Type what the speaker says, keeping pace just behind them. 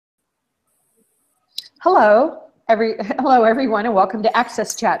Hello everyone, and welcome to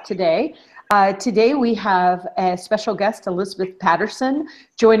Access Chat today. Today we have a special guest, Elizabeth Patterson,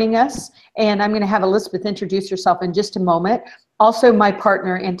 joining us, and I'm going to have Elizabeth introduce herself in just a moment. Also, my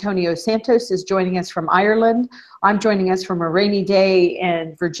partner, Antonio Santos, is joining us from Ireland. I'm joining us from a rainy day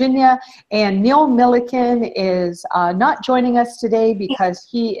in Virginia, and Neil Milliken is not joining us today because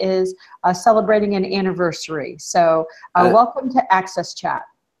he is celebrating an anniversary. So welcome to Access Chat.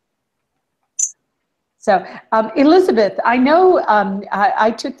 So, Elizabeth, I know I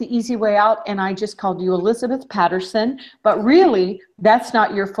took the easy way out and I just called you Elizabeth Patterson, but really that's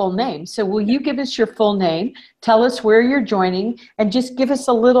not your full name. So will you give us your full name, tell us where you're joining, and just give us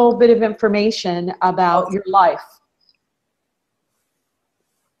a little bit of information about your life?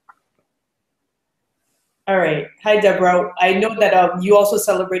 All right. Hi, Deborah. I know that you also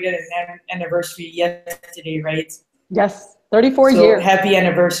celebrated an anniversary yesterday, right? Yes, 34 years. Happy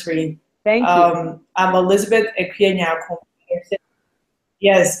anniversary. Thank you. I'm Elizabeth Akua-Nyarko Patterson.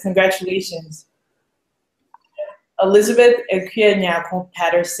 Yes, congratulations. Elizabeth Akua-Nyarko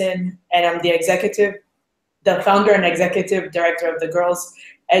Patterson, and I'm the founder and executive director of the Girls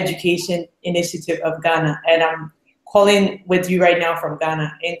Education Initiative of Ghana. And I'm calling with you right now from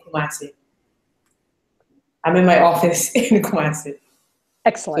Ghana in Kumasi. I'm in my office in Kumasi.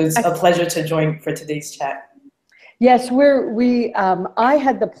 Excellent. So it's a pleasure to join for today's chat. Yes, I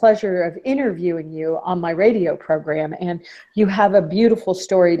had the pleasure of interviewing you on my radio program, and you have a beautiful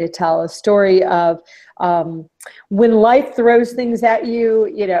story to tell, a story of when life throws things at you,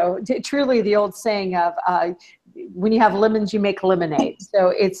 you know, truly the old saying of when you have lemons, you make lemonade. So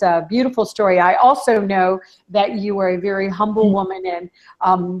it's a beautiful story. I also know that you are a very humble woman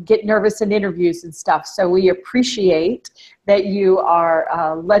and get nervous in interviews and stuff. So we appreciate that you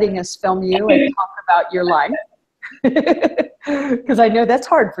are letting us film you and talk about your life. Because I know that's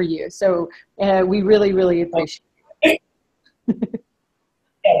hard for you. So we really, really appreciate it.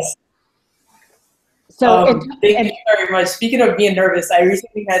 Yes. So thank you very much. Speaking of being nervous, I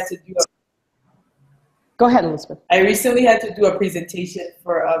recently had to do Go ahead, Elizabeth. I recently had to do a presentation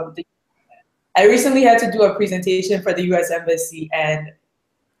for the U.S. Embassy, and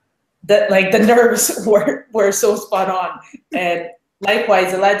the nerves were so spot on. And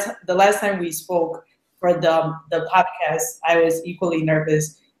likewise, the last time we spoke for the podcast, I was equally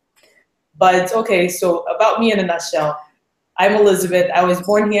nervous. But okay, so about me in a nutshell, I'm Elizabeth. I was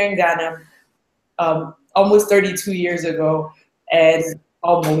born here in Ghana almost 32 years ago, and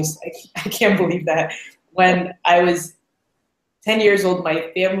I can't believe that. When I was 10 years old,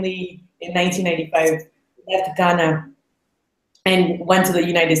 my family in 1995 left Ghana and went to the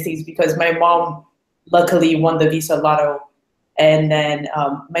United States because my mom luckily won the Visa Lotto. And then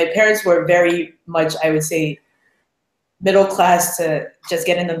my parents were very much, I would say, middle class to just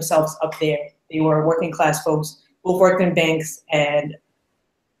getting themselves up there. They were working class folks, both worked in banks. And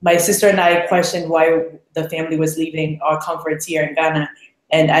my sister and I questioned why the family was leaving our comforts here in Ghana.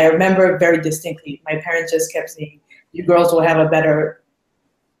 And I remember very distinctly, my parents just kept saying, you girls will have a better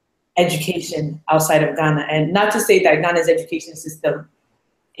education outside of Ghana. And not to say that Ghana's education system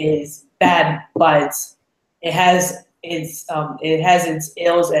is bad, but it has its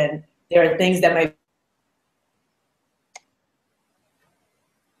ills, and there are things that might.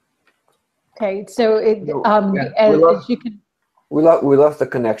 Okay, so we lost the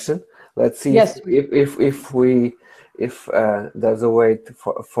connection. Let's see if there's a way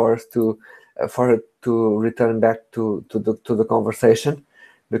for her to return back to the conversation,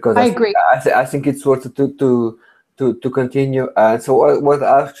 because I agree. I think it's worth it to continue. So what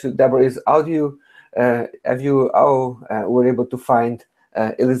I ask you, Deborah, is how do you were able to find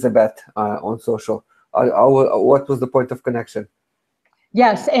Elizabeth on social? What was the point of connection?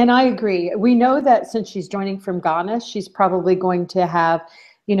 Yes, and I agree. We know that since she's joining from Ghana, she's probably going to have,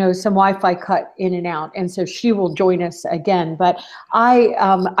 you know, some Wi-Fi cut in and out, and so she will join us again. But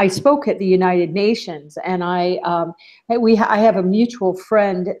I spoke at the United Nations, and I have a mutual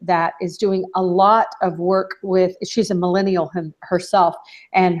friend that is doing a lot of work with. She's a millennial herself,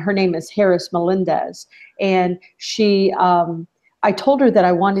 and her name is Harris Melendez, and she. I told her that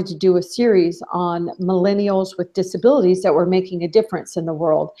I wanted to do a series on millennials with disabilities that were making a difference in the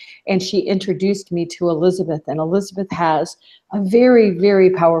world. And she introduced me to Elizabeth, and Elizabeth has a very,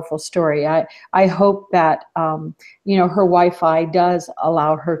 very powerful story. I hope that, you know, her Wi-Fi does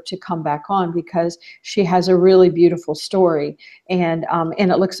allow her to come back on, because she has a really beautiful story, and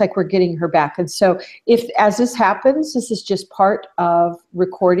it looks like we're getting her back. And so as this happens, this is just part of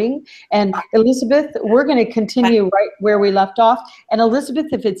recording. And Elizabeth, we're going to continue right where we left off. And Elizabeth,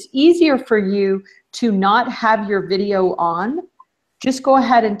 if it's easier for you to not have your video on, just go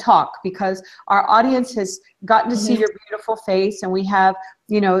ahead and talk, because our audience has gotten to see your beautiful face, and we have,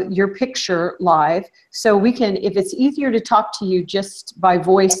 you know, your picture live. So we can, if it's easier to talk to you just by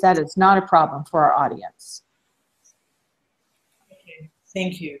voice, that is not a problem for our audience. Okay.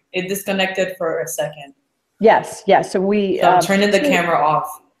 Thank you. It disconnected for a second. Yes, yes. So I'm turning the camera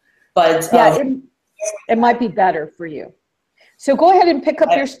off, but yeah, it might be better for you. So go ahead and pick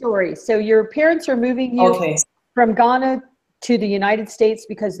up your story. So your parents are moving you from Ghana to the United States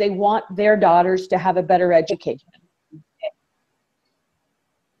because they want their daughters to have a better education.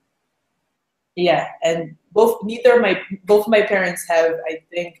 Yeah, and both my parents have, I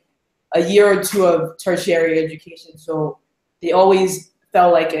think, a year or two of tertiary education. So they always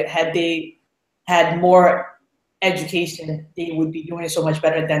felt like had they had more education, they would be doing so much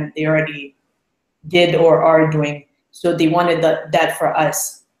better than they already did or are doing. So they wanted that for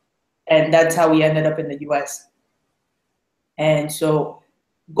us. And that's how we ended up in the US. And so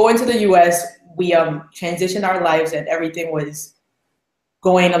going to the US, we transitioned our lives and everything was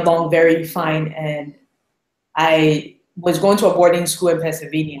going along very fine. And I was going to a boarding school in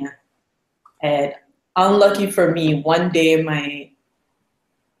Pennsylvania. And unlucky for me, one day in my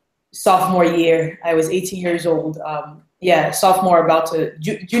sophomore year, I was 18 years old. Sophomore,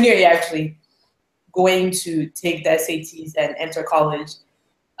 junior year actually, going to take the SATs and enter college.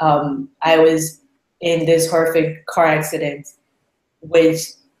 I was in this horrific car accident, which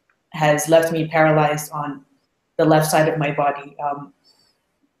has left me paralyzed on the left side of my body.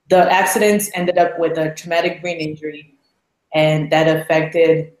 The accident ended up with a traumatic brain injury, and that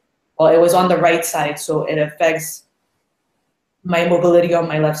affected, well, it was on the right side, so it affects my mobility on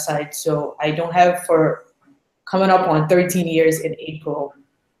my left side. So I don't have, for coming up on 13 years in April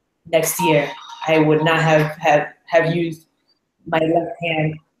next year, I would not have used my left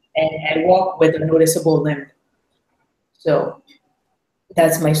hand, and I walk with a noticeable limp. So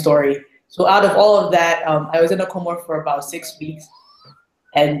that's my story. So out of all of that, I was in a coma for about 6 weeks.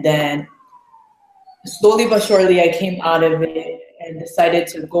 And then slowly but surely, I came out of it and decided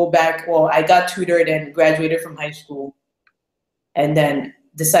to go back. Well, I got tutored and graduated from high school, and then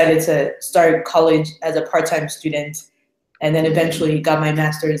decided to start college as a part-time student, and then eventually got my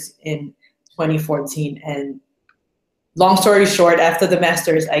master's in 2014. And long story short, after the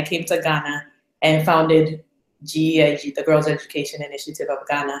master's, I came to Ghana and founded GEIG, the Girls Education Initiative of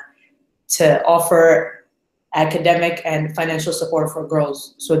Ghana, to offer academic and financial support for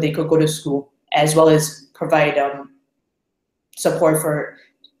girls so they could go to school, as well as provide support for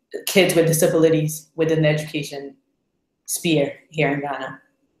kids with disabilities within the education sphere here in Ghana.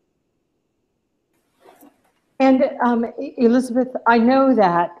 And Elizabeth, I know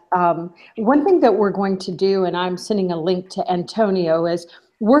that one thing that we're going to do, and I'm sending a link to Antonio, is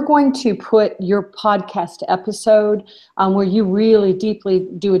we're going to put your podcast episode where you really deeply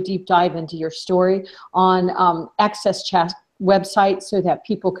do a deep dive into your story on AXSChat website so that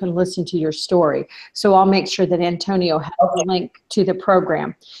people can listen to your story. So I'll make sure that Antonio has a link to the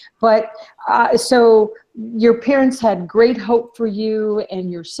program. But so your parents had great hope for you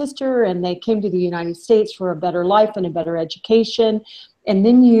and your sister, and they came to the United States for a better life and a better education. And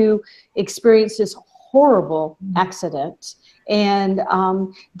then you experienced this horrible accident. And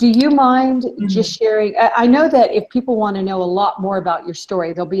do you mind just sharing? I know that if people want to know a lot more about your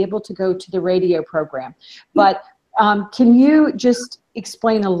story, they'll be able to go to the radio program. But can you just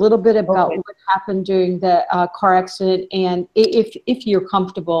explain a little bit about what happened during the car accident, and if you're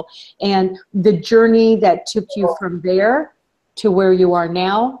comfortable, and the journey that took you from there to where you are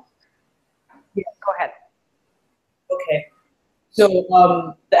now? Yeah, go ahead. Okay.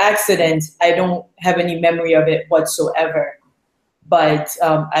 So the accident, I don't have any memory of it whatsoever, but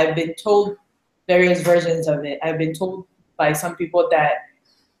I've been told various versions of it. I've been told by some people that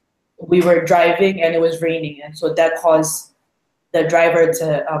we were driving and it was raining, and so that caused the driver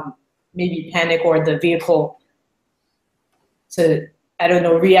to maybe panic, or the vehicle to, I don't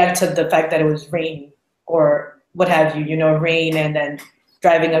know, react to the fact that it was raining or what have you, rain and then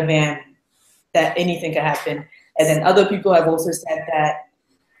driving a van, that anything could happen. And then other people have also said that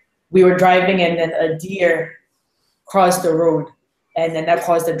we were driving and then a deer crossed the road, and then that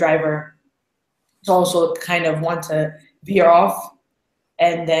caused the driver to also kind of want to veer off,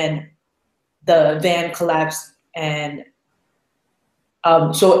 and then the van collapsed. And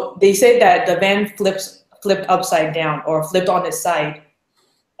so they say that the van flipped upside down, or flipped on its side,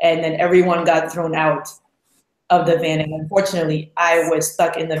 and then everyone got thrown out of the van. And unfortunately, I was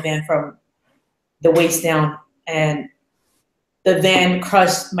stuck in the van from the waist down, and the van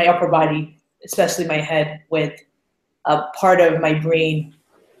crushed my upper body, especially my head, with a part of my brain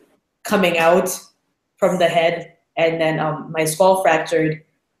coming out from the head and then my skull fractured,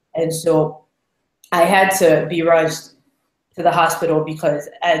 and so I had to be rushed to the hospital because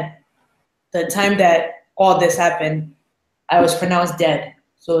at the time that all this happened, I was pronounced dead.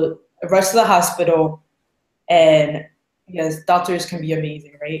 So I rushed to the hospital, and yes, doctors can be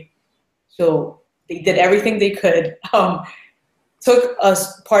amazing, right? So they did everything they could, took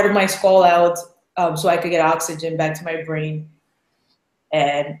part of my skull out so I could get oxygen back to my brain,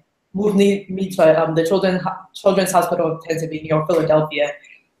 and moved me to the Children's Hospital of Pennsylvania or Philadelphia,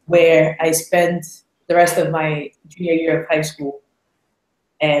 where I spent the rest of my junior year of high school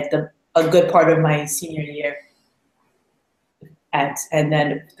and a good part of my senior year. And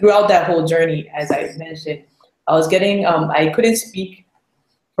then throughout that whole journey, as I mentioned, I was getting, I couldn't speak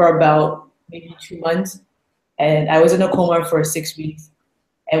for about maybe 2 months, and I was in a coma for 6 weeks.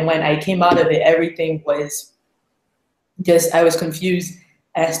 And when I came out of it, everything was just, I was confused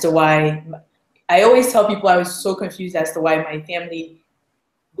as to why. I always tell people I was so confused as to why my family,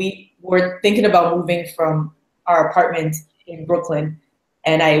 we were thinking about moving from our apartment in Brooklyn,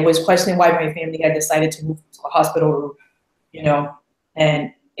 and I was questioning why my family had decided to move to a hospital room, you know,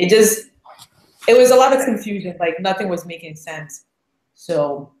 and it was a lot of confusion, like nothing was making sense.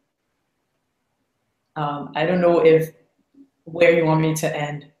 So I don't know where you want me to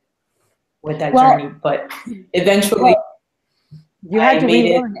end with that journey, but eventually you had to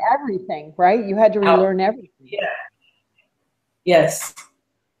relearn everything, right? You had to relearn everything. Yeah. Yes,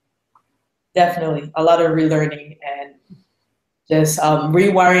 definitely a lot of relearning and just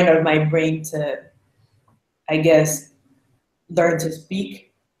rewiring of my brain to, I guess, learn to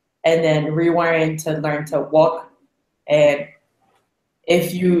speak, and then rewiring to learn to walk. And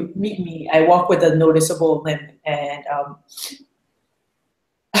if you meet me, I walk with a noticeable limp, and I'm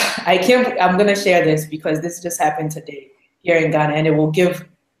gonna share this because this just happened today here in Ghana, and it will give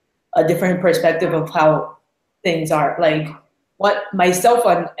a different perspective of how things are. Like what myself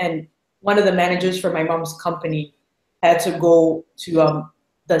and one of the managers for my mom's company had to go to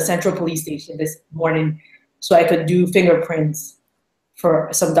the Central Police Station this morning so I could do fingerprints for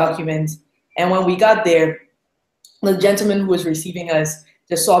some documents. And when we got there, the gentleman who was receiving us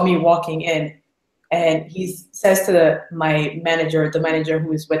just saw me walking in, and he says to my manager, the manager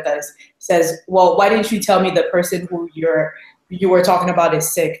who is with us, says, "Well, why didn't you tell me the person who you were talking about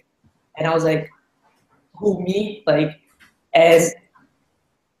is sick?" And I was like, "Who, me?" Like, and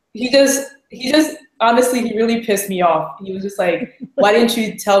he just honestly, he really pissed me off. He was just like, "Why didn't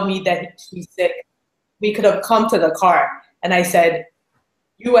you tell me that he's sick? We could have come to the car." And I said,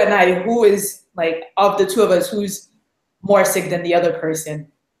 "You and I, who is, like, of the two of us, who's more sick than the other person?"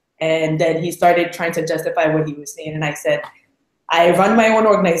 And then he started trying to justify what he was saying. And I said, "I run my own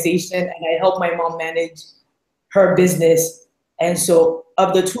organization and I help my mom manage her business. And so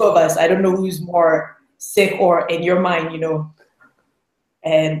of the two of us, I don't know who's more sick, or in your mind, you know."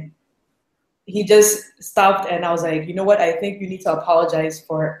 And he just stopped, and I was like, "You know what? I think you need to apologize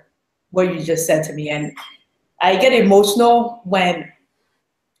for what you just said to me." And I get emotional when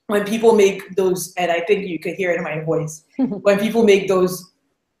people make those, and I think you could hear it in my voice, when people make those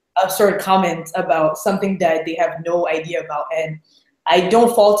absurd comments about something that they have no idea about. And I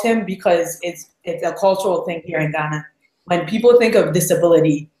don't fault him because it's a cultural thing here in Ghana. When people think of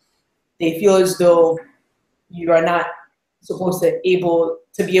disability, they feel as though you are not supposed to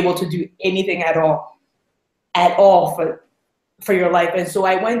be able to do anything at all for your life. And so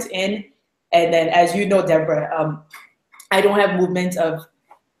I went in, and then, as you know, Deborah, I don't have movement of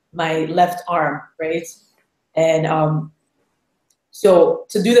my left arm, right? And so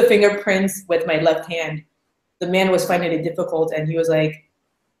to do the fingerprints with my left hand, the man was finding it difficult, and he was like,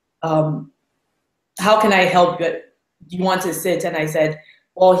 "How can I help you? Do you want to sit?" And I said,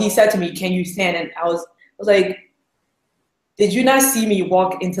 well, he said to me, "Can you stand?" And I was like, "Did you not see me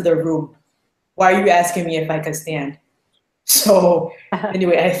walk into the room? Why are you asking me if I could stand?" So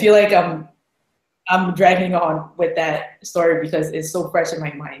anyway, I feel like I'm dragging on with that story because it's so fresh in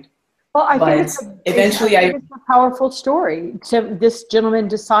my mind. Well, I think it's a powerful story. So this gentleman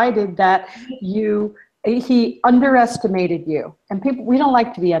decided that he underestimated you, and we don't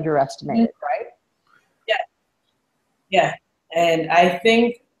like to be underestimated, right? Yeah. And I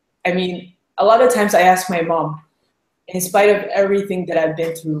think, I mean, a lot of times I ask my mom, in spite of everything that I've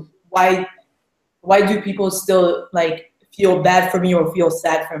been through, why do people still, like, feel bad for me or feel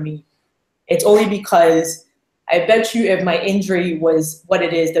sad for me? It's only because I bet you if my injury was what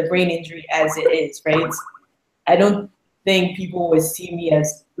it is, the brain injury as it is, right? I don't think people would see me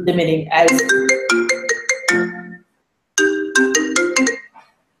as limiting as.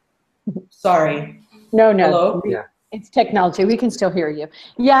 Sorry. No. Hello? Yeah. It's technology. We can still hear you.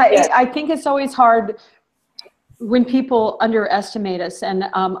 Yeah. I think it's always hard. when people underestimate us. And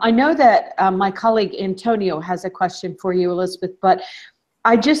I know that my colleague Antonio has a question for you, Elizabeth, but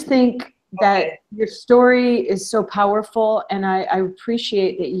I just think that your story is so powerful, and I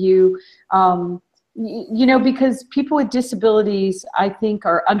appreciate that you, you know, because people with disabilities, I think,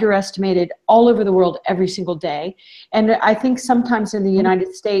 are underestimated all over the world every single day. And I think sometimes in the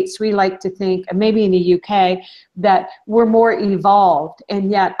United States, we like to think, and maybe in the UK, that we're more evolved.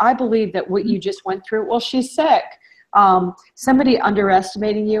 And yet I believe that what you just went through, well, she's sick. Somebody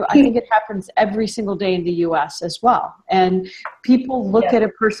underestimating you, I think it happens every single day in the US as well. And people look at a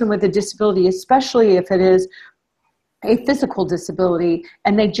person with a disability, especially if it is a physical disability,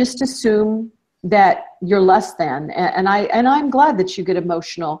 and they just assume that you're less than. And I'm glad that you get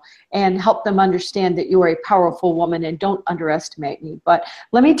emotional and help them understand that you are a powerful woman and don't underestimate me. But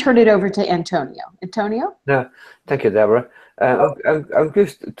let me turn it over to Antonio. Antonio? No, thank you, Deborah. I'm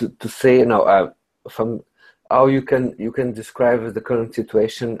curious to say, you know, from how you can describe the current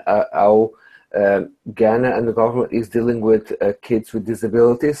situation, how Ghana and the government is dealing with kids with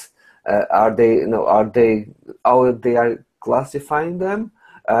disabilities. Are they, you know, how they are classifying them,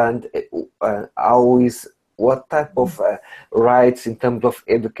 and what type of rights in terms of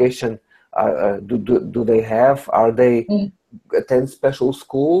education do they have? Are they attend special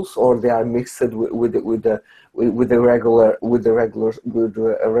schools, or they are mixed with the regular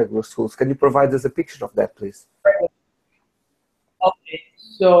schools? Can you provide us a picture of that, please? Okay,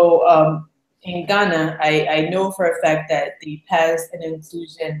 so in Ghana, I know for a fact that they passed an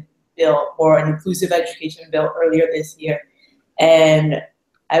inclusion bill, or an inclusive education bill, earlier this year, and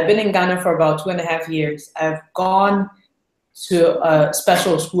I've been in Ghana for about 2.5 years. I've gone to a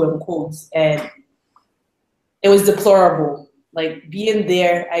special school in quotes, and it was deplorable. Like, being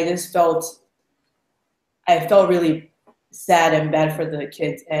there, I felt really sad and bad for the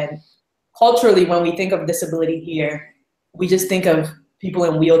kids. And culturally, when we think of disability here, we just think of people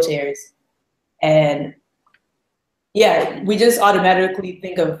in wheelchairs. And yeah, we just automatically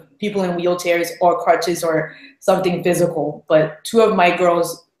think of people in wheelchairs or crutches or something physical. But 2 of my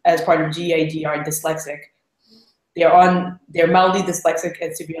girls, as part of GEIG, are dyslexic. They're mildly dyslexic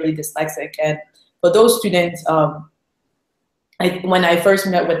and severely dyslexic. And for those students, when I first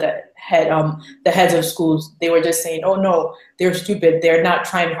met with the heads of schools, they were just saying, "Oh no, they're stupid. They're not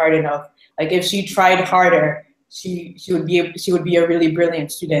trying hard enough. Like, if she tried harder, she would be a really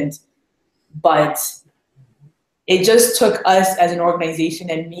brilliant student." But it just took us as an organization,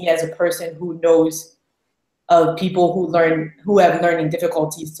 and me as a person who knows of people who have learning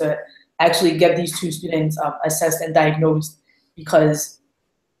difficulties, to actually get these 2 students assessed and diagnosed, because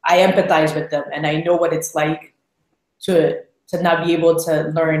I empathize with them and I know what it's like to not be able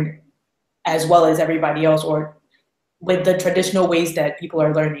to learn as well as everybody else, or with the traditional ways that people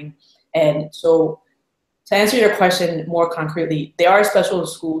are learning. And so, to answer your question more concretely, there are special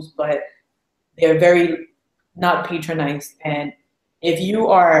schools, but they're very not patronized. And if you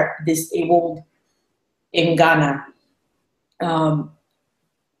are disabled in Ghana,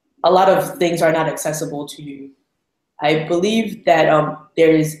 a lot of things are not accessible to you. I believe that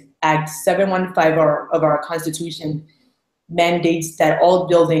there is Act 715 of our Constitution mandates that all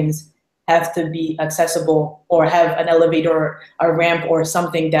buildings have to be accessible, or have an elevator, a ramp, or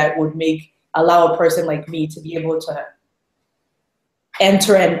something that would allow a person like me to be able to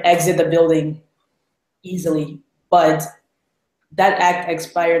enter and exit the building easily. But that act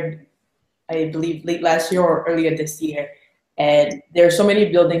expired, I believe, late last year or earlier this year. And there are so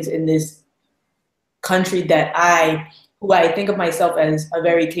many buildings in this country that I think of myself as a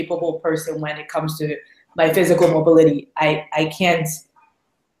very capable person when it comes to my physical mobility. I can't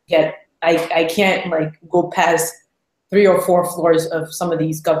like go past 3 or 4 floors of some of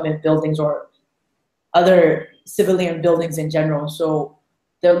these government buildings or other civilian buildings in general. So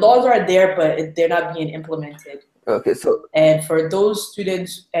the laws are there, but they're not being implemented. Okay, so, and for those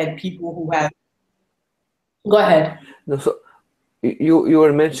students and people who have, go ahead. No, so you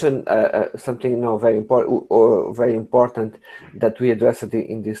were mentioned something very important that we addressed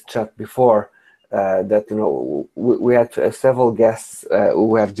in this chat before. That we had several guests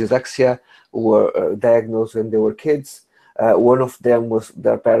who have dyslexia, who were diagnosed when they were kids. One of them was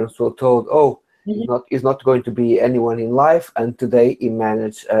their parents were told, "Oh, he's not going to be anyone in life," and today he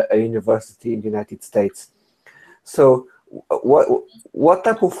managed a university in the United States. So, what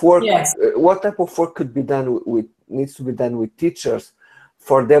type of work? Yes. What type of work needs to be done with teachers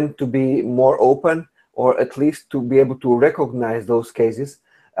for them to be more open, or at least to be able to recognize those cases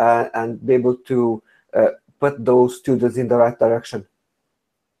and be able to put those students in the right direction?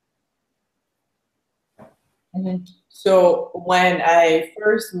 So when I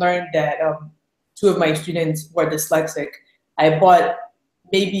first learned that two of my students were dyslexic, I bought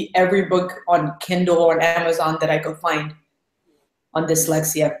maybe every book on Kindle or on Amazon that I could find on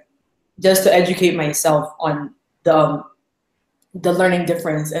dyslexia, just to educate myself on the learning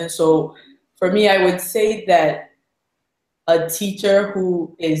difference. And so for me, I would say that a teacher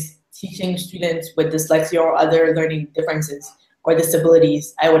who is teaching students with dyslexia or other learning differences or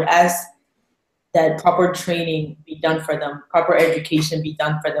disabilities, I would ask that proper training be done for them, proper education be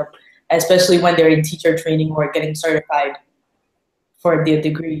done for them, especially when they're in teacher training or getting certified for their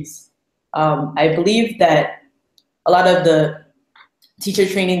degrees. I believe that a lot of the teacher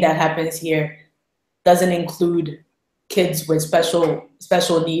training that happens here doesn't include kids with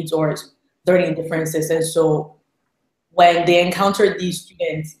special needs or learning differences. And so when they encounter these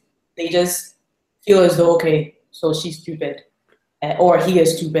students, they just feel as though, okay, so she's stupid, or he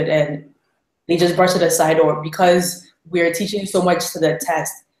is stupid, and they just brush it aside. Or because we're teaching so much to the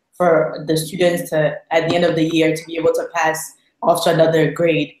test for the students to, at the end of the year, to be able to pass off to another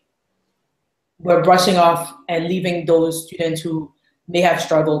grade, we're brushing off and leaving those students who may have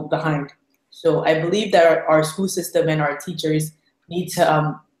struggled behind. So I believe that our school system and our teachers need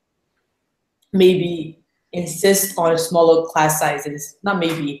to maybe insist on smaller class sizes. Not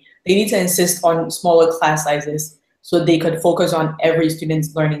maybe, they need to insist on smaller class sizes so they could focus on every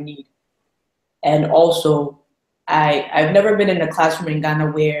student's learning need. And also, I've never been in a classroom in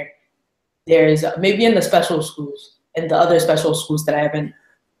Ghana where there's, maybe in the special schools, and the other special schools that I haven't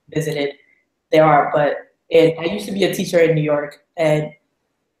visited, there are, but I used to be a teacher in New York, and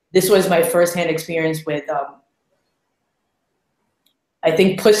this was my firsthand experience with, I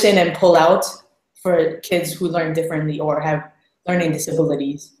think, push in and pull out for kids who learn differently or have learning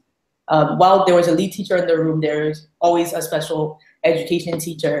disabilities. While there was a lead teacher in the room, there was always a special education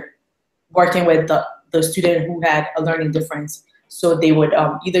teacher working with the student who had a learning difference. So they would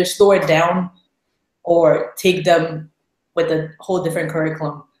either slow it down or take them with a whole different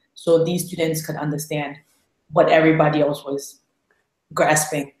curriculum so these students could understand what everybody else was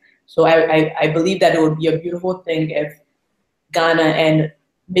grasping. So I believe that it would be a beautiful thing if Ghana and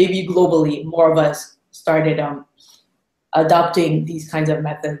maybe globally more of us started adopting these kinds of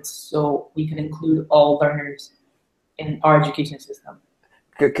methods so we can include all learners in our education system.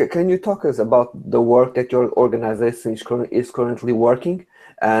 Can you talk us about the work that your organization is currently working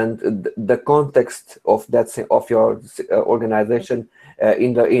and the context of your organization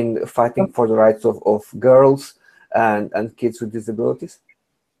in fighting for the rights of girls and kids with disabilities?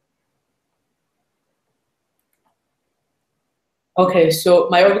 Okay, so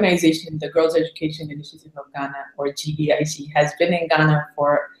my organization, the Girls Education Initiative of Ghana, or GEIG, has been in Ghana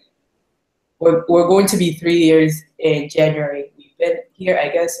for, we're going to be 3 years in January. We've been here, I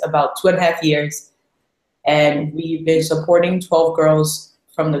guess, about 2.5 years, and we've been supporting 12 girls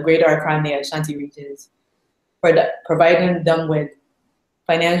from the Greater Accra and the Ashanti regions, providing them with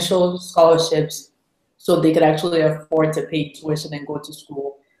financial scholarships so they could actually afford to pay tuition and go to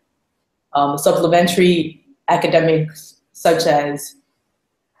school. Supplementary academics such as,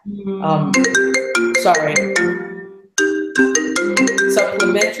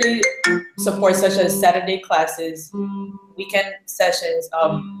 supplementary support such as Saturday classes, weekend sessions,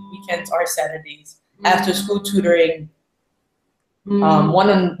 weekends are Saturdays, after school tutoring,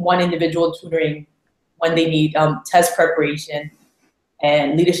 one-on-one individual tutoring when they need test preparation,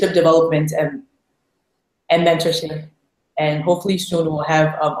 and leadership development and mentorship. And hopefully soon we'll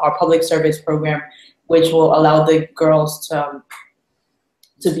have our public service program, which will allow the girls to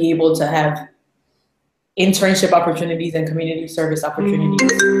be able to have internship opportunities and community service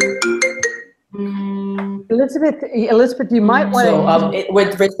opportunities. Elizabeth, you might want to.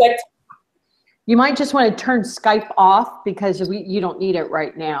 With respect, you might just want to turn Skype off because you don't need it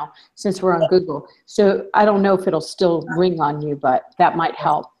right now since we're on Google. So I don't know if it'll still ring on you, but that might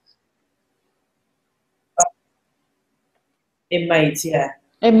help. It might, yeah.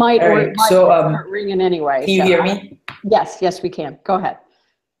 It might, or right. it might start ringing anyway. Can you hear me? Yes, we can. Go ahead.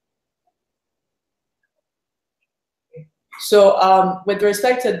 So with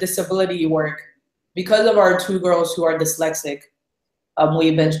respect to disability work, because of our 2 girls who are dyslexic,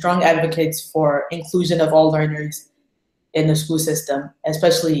 we've been strong advocates for inclusion of all learners in the school system,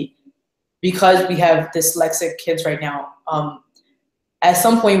 especially because we have dyslexic kids right now. At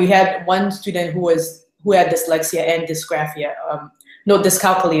some point, we had one student who had dyslexia and dysgraphia.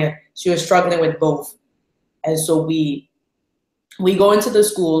 Dyscalculia. She was struggling with both. And so we go into the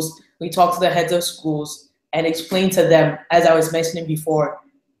schools, we talk to the heads of schools and explain to them, as I was mentioning before,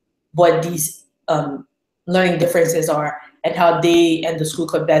 what these learning differences are and how they and the school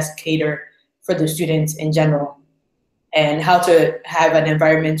could best cater for the students in general, and how to have an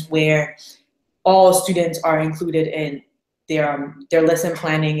environment where all students are included in their lesson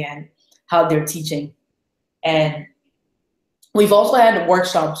planning and how they're teaching. And we've also had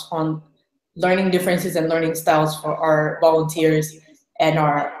workshops on learning differences and learning styles for our volunteers and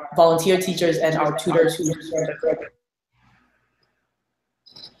our volunteer teachers and our tutors who serve the program.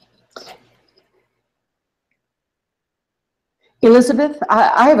 Elizabeth,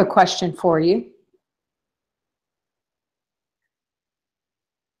 I have a question for you.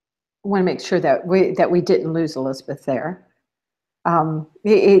 I want to make sure that we didn't lose Elizabeth there.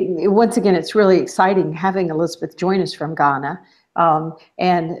 Once again, it's really exciting having Elizabeth join us from Ghana.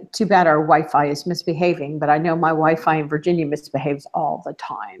 And too bad our Wi-Fi is misbehaving, but I know my Wi-Fi in Virginia misbehaves all the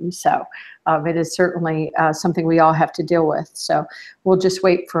time. So it is certainly something we all have to deal with. So we'll just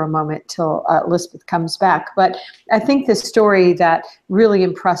wait for a moment till Elizabeth comes back. But I think the story that really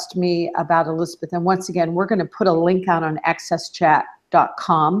impressed me about Elizabeth, and once again, we're going to put a link out on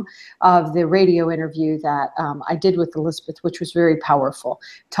AXSChat.com of the radio interview that I did with Elizabeth, which was very powerful,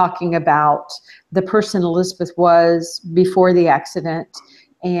 talking about the person Elizabeth was before the accident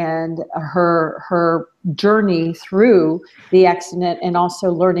and her journey through the accident, and also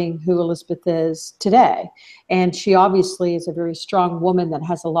learning who Elizabeth is today. And she obviously is a very strong woman that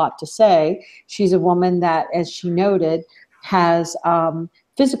has a lot to say. She's a woman that, as she noted, has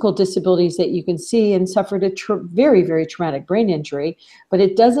physical disabilities that you can see, and suffered a very, very traumatic brain injury. But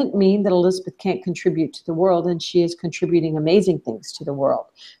it doesn't mean that Elizabeth can't contribute to the world, and she is contributing amazing things to the world.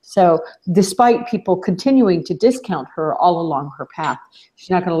 So despite people continuing to discount her all along her path, she's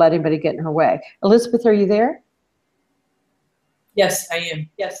not going to let anybody get in her way. Elizabeth, are you there? Yes, I am.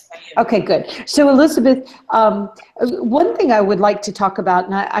 Yes, I am. Okay, good. So Elizabeth, one thing I would like to talk about,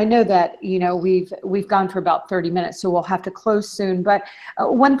 and I know that we've gone for about 30 minutes, so we'll have to close soon. But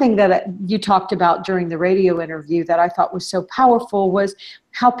one thing that you talked about during the radio interview that I thought was so powerful was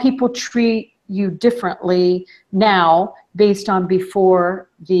how people treat you differently now based on before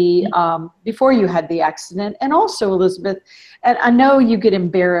you had the accident. And also, Elizabeth, and I know you get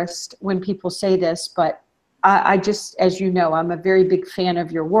embarrassed when people say this, but I just, as you know, I'm a very big fan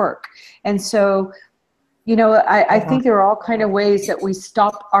of your work. And so, I think there are all kind of ways that we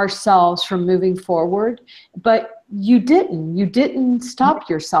stop ourselves from moving forward, but you didn't stop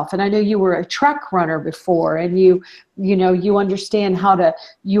yourself. And I know you were a track runner before, and you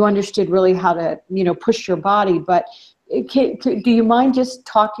understood really how to, push your body. But do you mind just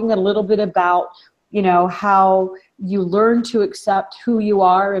talking a little bit about, how you learned to accept who you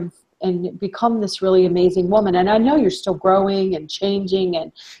are and become this really amazing woman? And I know you're still growing and changing,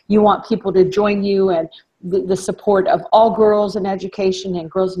 and you want people to join you, and the support of all girls in education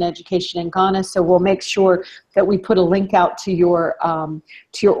and girls in education in Ghana. So we'll make sure that we put a link out to your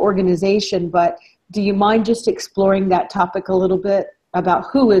organization. But do you mind just exploring that topic a little bit about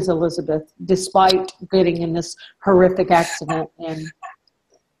who is Elizabeth despite getting in this horrific accident? And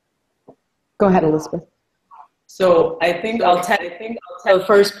go ahead, Elizabeth. So I think I'll tell the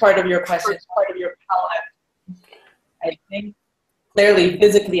first part of your question. I think clearly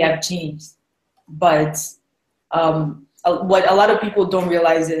physically I've changed, but what a lot of people don't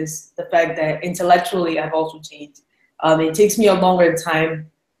realize is the fact that intellectually I've also changed. It takes me a longer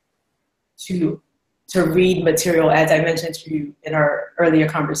time to read material, as I mentioned to you in our earlier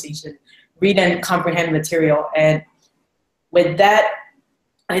conversation, read and comprehend material. And with that,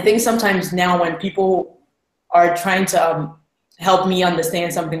 I think sometimes now when people are trying to help me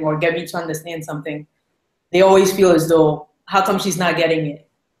understand something or get me to understand something, they always feel as though, how come she's not getting it?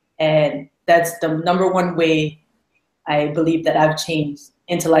 And that's the number one way I believe that I've changed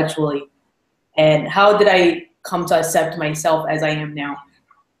intellectually. And how did I come to accept myself as I am now?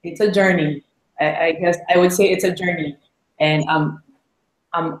 It's a journey. I guess I would say it's a journey. And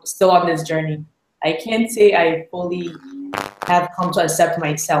I'm still on this journey. I can't say I fully have come to accept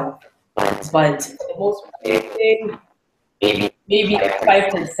myself, but for the most part, I say maybe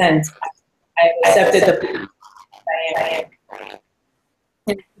 5% I accepted the person I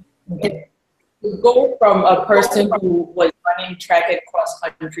am. To go from a person who was running track and cross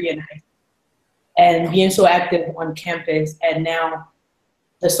country and being so active on campus, and now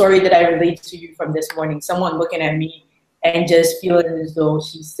the story that I relate to you from this morning, someone looking at me and just feeling as though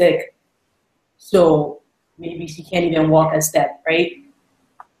she's sick, so maybe she can't even walk a step, right?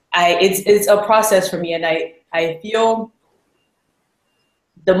 It's a process for me, and I feel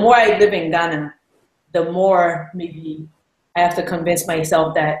the more I live in Ghana, the more maybe I have to convince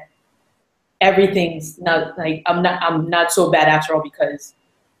myself that everything's not like I'm not so bad after all, because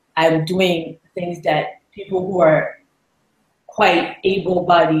I'm doing things that people who are quite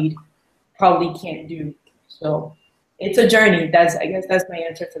able-bodied probably can't do. So it's a journey. I guess that's my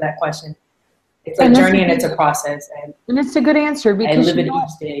answer to that question. it's a journey and it's a process. And it's a good answer, because I live it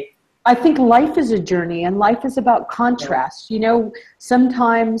each day. I think life is a journey, and life is about contrast. You know,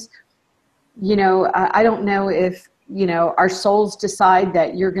 sometimes, you know, I don't know if, you know, our souls decide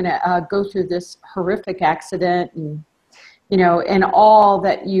that you're going to go through this horrific accident and, you know, and all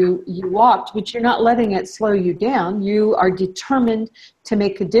that you walked, but you're not letting it slow you down. You are determined to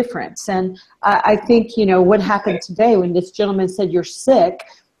make a difference. And I think, you know, what happened today when this gentleman said you're sick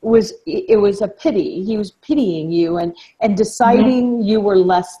was a pity. He was pitying you and deciding you were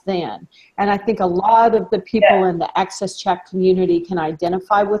less than. And I think a lot of the people in the Access Chat community can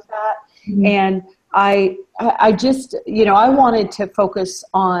identify with that. And I just, you know, I wanted to focus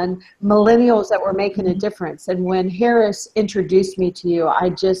on millennials that were making a difference. And when Harris introduced me to you, I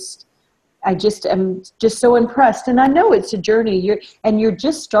just am just so impressed. And I know it's a journey. You're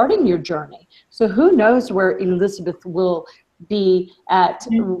just starting your journey. So who knows where Elizabeth will be at,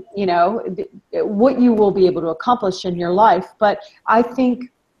 you know, what you will be able to accomplish in your life. But I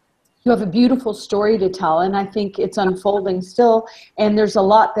think you have a beautiful story to tell, and I think it's unfolding still, and there's a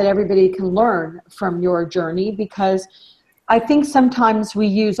lot that everybody can learn from your journey, because I think sometimes we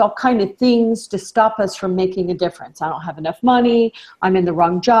use all kind of things to stop us from making a difference. I don't have enough money, I'm in the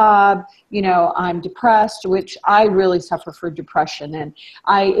wrong job, you know, I'm depressed, which I really suffer from depression, and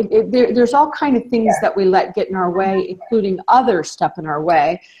there's all kind of things that we let get in our way, including others step in our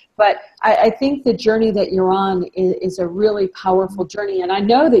way. But I think the journey that you're on is a really powerful journey. And I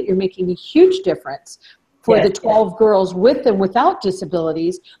know that you're making a huge difference for the 12 girls with and without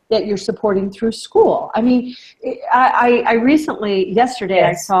disabilities that you're supporting through school. I mean, I recently, yesterday,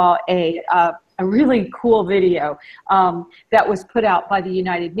 I saw a really cool video that was put out by the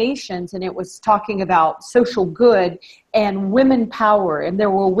United Nations, and it was talking about social good and women power. And there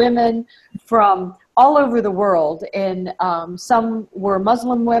were women from all over the world, and some were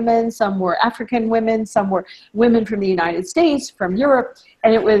Muslim women, some were African women, some were women from the United States, from Europe,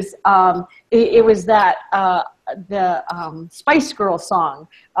 and it was that the Spice Girl song,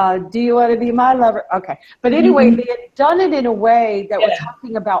 "Do You Want to Be My Lover?" Okay, but anyway, they had done it in a way that was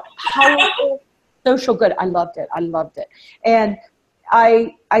talking about powerful social good. I loved it. And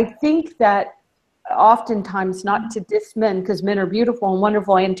I think that oftentimes, not to diss men, because men are beautiful and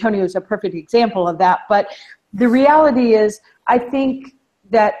wonderful. Antonio is a perfect example of that. But the reality is, I think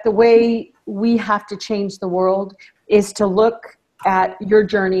that the way we have to change the world is to look at your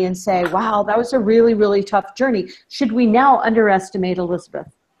journey and say, wow, that was a really, really tough journey. Should we now underestimate Elizabeth?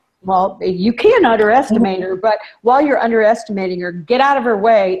 Well, you can underestimate her, but while you're underestimating her, get out of her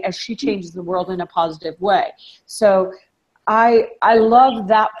way as she changes the world in a positive way. So I love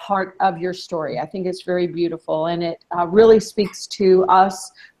that part of your story. I think it's very beautiful, and it really speaks to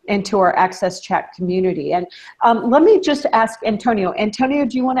us and to our Access Chat community. And let me just ask Antonio. Antonio,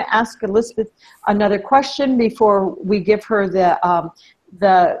 do you want to ask Elizabeth another question before we give her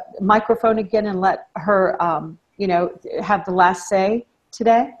the microphone again and let her, you know, have the last say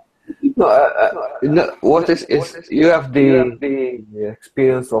today? No, what is you have the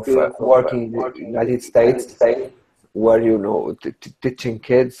experience of working in the United States, where, you know, teaching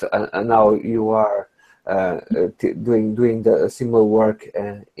kids, and now you are doing the similar work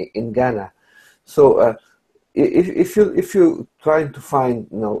in Ghana. So if you trying to find,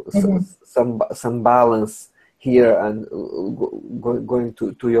 you know, some balance here and going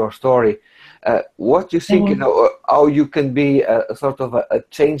to your story, what you think, you know, how you can be a sort of a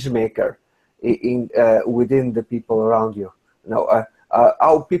change maker within the people around you, you know,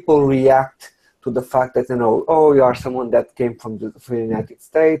 how people react to the fact that, you know, oh, you are someone that came from the United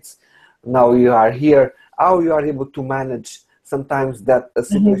States, now you are here, how you are able to manage sometimes that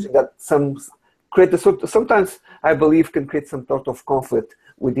situation that sometimes I believe can create some sort of conflict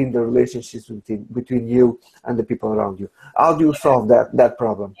within the relationships between you and the people around you. How do you solve that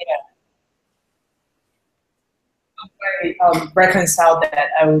problem? Reconcile that,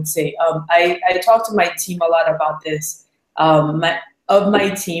 I would say. I talk to my team a lot about this. Of my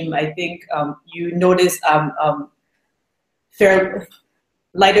team, I think you notice fair,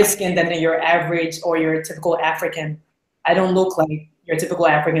 lighter skin than your average or your typical African. I don't look like your typical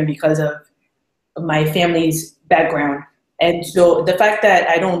African because of my family's background. And so the fact that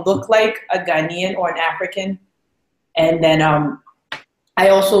I don't look like a Ghanaian or an African, and then I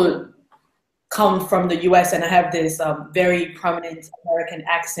also come from the US and I have this very prominent American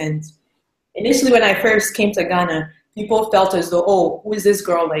accent. Initially, when I first came to Ghana, people felt as though, oh, who is this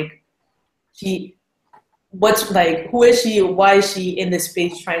girl? Like, who is she? Why is she in this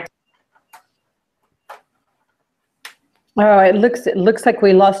space trying to? Oh, it looks like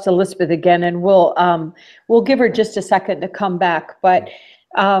we lost Elizabeth again, and we'll give her just a second to come back. But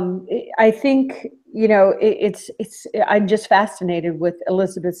I think, you know, I'm just fascinated with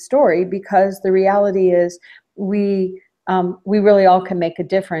Elizabeth's story, because the reality is we really all can make a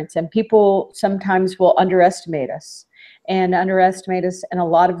difference, and people sometimes will underestimate us in a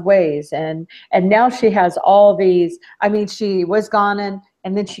lot of ways. And now she has all these, I mean, she was Ghanaian,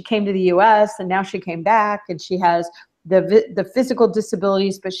 and then she came to the US, and now she came back, and she has the physical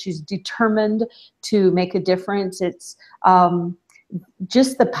disabilities, but she's determined to make a difference. It's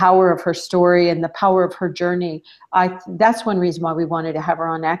just the power of her story and the power of her journey. That's one reason why we wanted to have her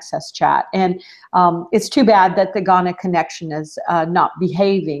on Access Chat. And it's too bad that the Ghana connection is not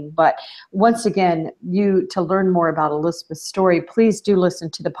behaving. But once again, to learn more about Elizabeth's story, please do listen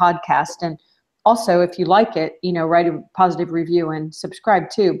to the podcast. And also, if you like it, you know, write a positive review and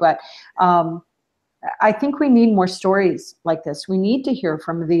subscribe too. But I think we need more stories like this. We need to hear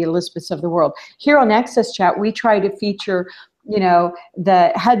from the Elizabeths of the world. Here on Access Chat, we try to feature, you know,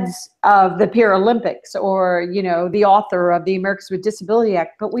 the heads of the Paralympics, or, you know, the author of the Americans with Disability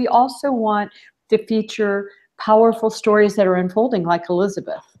Act, but we also want to feature powerful stories that are unfolding like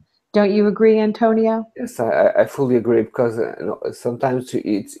Elizabeth. Don't you agree, Antonio? Yes, I fully agree, because you know, sometimes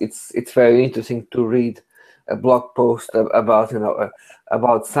it's very interesting to read a blog post about, you know,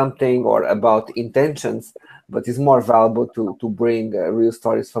 about something or about intentions, but it's more valuable to bring real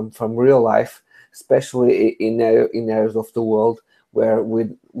stories from real life, especially in areas of the world where we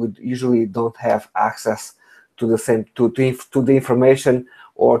usually don't have access to the same to the information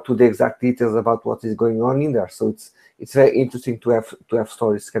or to the exact details about what is going on in there. So it's very interesting to have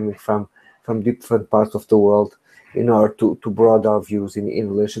stories coming from different parts of the world in order to broaden our views in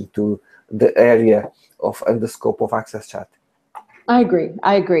relation to the area of and the scope of Access Chat. I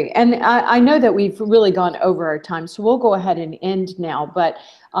agree. And I know that we've really gone over our time, so we'll go ahead and end now. But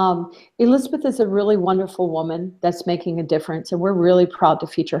Elizabeth is a really wonderful woman that's making a difference, and we're really proud to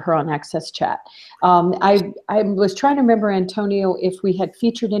feature her on Access Chat. I was trying to remember, Antonio, if we had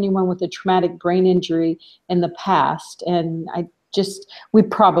featured anyone with a traumatic brain injury in the past, and we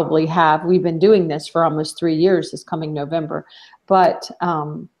probably have. We've been doing this for almost 3 years this coming November. But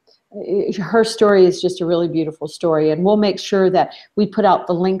her story is just a really beautiful story, and we'll make sure that we put out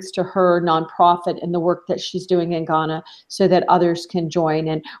the links to her nonprofit and the work that she's doing in Ghana so that others can join.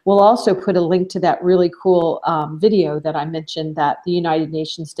 And we'll also put a link to that really cool video that I mentioned that the United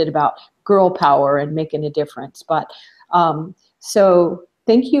Nations did about girl power and making a difference. But so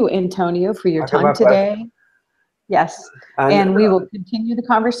thank you, Antonio, for your time today. Yes, and we will continue the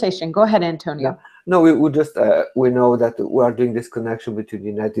conversation. Go ahead, Antonio. Yeah. No, we just we know that we are doing this connection between the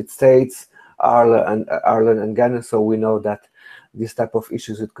United States, Ireland, and Ghana. So we know that this type of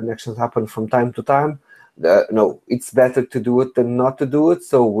issues with connections happen from time to time. No, it's better to do it than not to do it.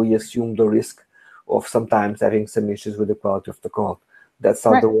 So we assume the risk of sometimes having some issues with the quality of the call. That's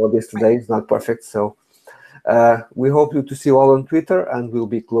how the world is today. It's not perfect. So we hope to see you all on Twitter, and we'll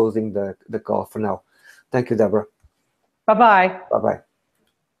be closing the call for now. Thank you, Deborah. Bye-bye. Bye-bye.